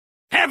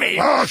Heavy!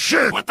 Oh,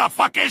 shit! What the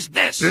fuck is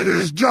this? It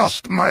is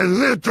just my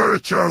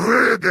literature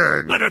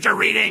reading. Literature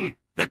reading?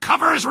 The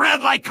cover is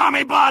red like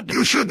commie blood.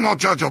 You should not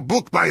judge a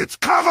book by its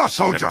cover,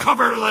 soldier. The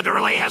cover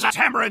literally has a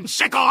tamarind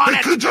sickle on It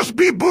it. could just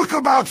be a book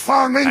about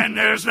farming. And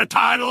there's the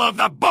title of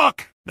the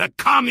book. The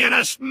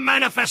Communist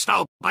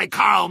Manifesto by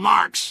Karl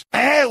Marx.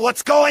 Hey,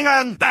 what's going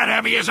on? That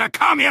Heavy is a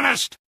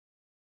communist.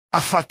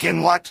 A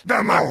fucking what?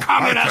 Demo, A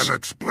communist. I can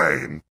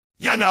explain.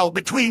 You know,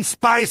 between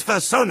spies for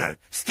Sona,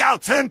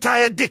 scouts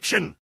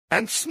anti-addiction,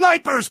 and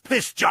snipers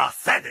piss-jaw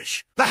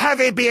fetish, the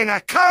Heavy being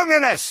a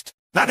communist,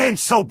 that ain't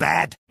so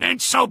bad.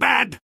 Ain't so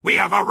bad. We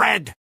have a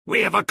red.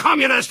 We have a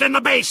communist in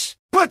the base.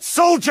 But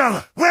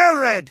soldier,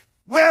 we're red.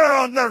 We're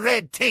on the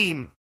red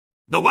team.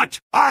 The what?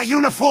 Our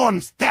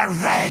uniforms, they're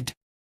red.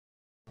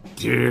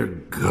 Dear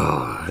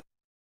God.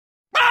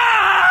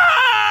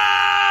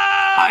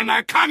 Ah! I'm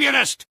a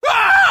communist!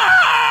 Ah!